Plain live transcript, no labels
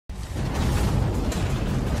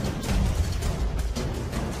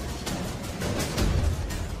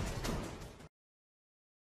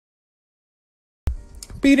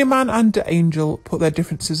Beenie Man and Angel put their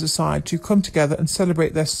differences aside to come together and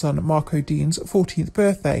celebrate their son Marco Dean's 14th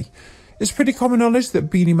birthday. It's pretty common knowledge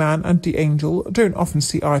that Beenie Man and Angel don't often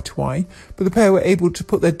see eye to eye, but the pair were able to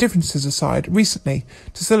put their differences aside recently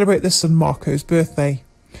to celebrate their son Marco's birthday.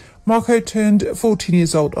 Marco turned 14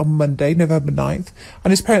 years old on Monday, November 9th,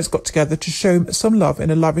 and his parents got together to show him some love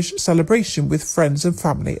in a lavish celebration with friends and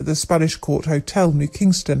family at the Spanish Court Hotel, New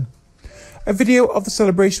Kingston. A video of the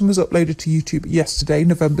celebration was uploaded to YouTube yesterday,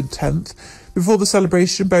 November 10th. Before the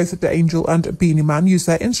celebration, both the Angel and Beenie Man used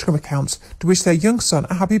their Instagram accounts to wish their young son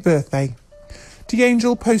a happy birthday. The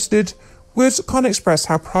Angel posted, "Words can't express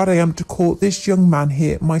how proud I am to call this young man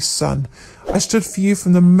here my son. I stood for you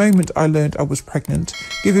from the moment I learned I was pregnant.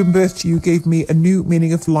 Giving birth to you gave me a new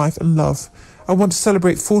meaning of life and love. I want to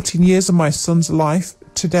celebrate 14 years of my son's life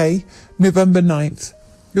today, November 9th.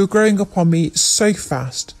 You're growing up on me so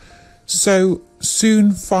fast. So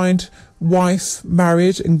soon find wife,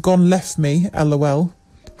 married and gone left me, lol.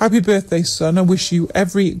 Happy birthday, son. I wish you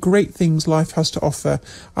every great things life has to offer,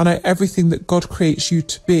 and everything that God creates you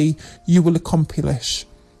to be, you will accomplish.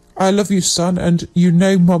 I love you, son, and you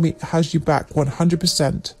know mommy has you back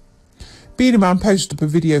 100%. Beenie Man posted up a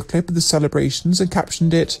video clip of the celebrations and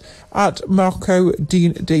captioned it, "At Marco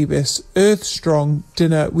Dean Davis, Earth Strong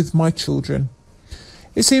Dinner with my children."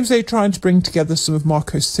 It seems they're trying to bring together some of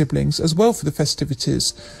Marco's siblings as well for the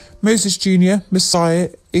festivities. Moses Jr., Messiah,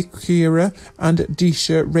 Ikira and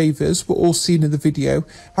Disha Ravers were all seen in the video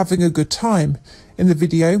having a good time. In the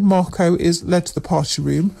video, Marco is led to the party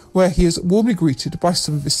room where he is warmly greeted by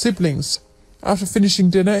some of his siblings. After finishing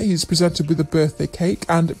dinner, he is presented with a birthday cake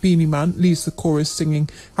and Beenie Man leads the chorus singing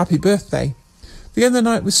Happy Birthday. They end the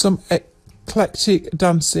night with some eclectic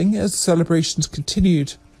dancing as the celebrations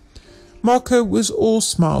continued. Marco was all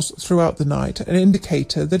smiles throughout the night, an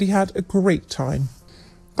indicator that he had a great time.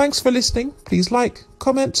 Thanks for listening. Please like,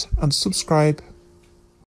 comment and subscribe.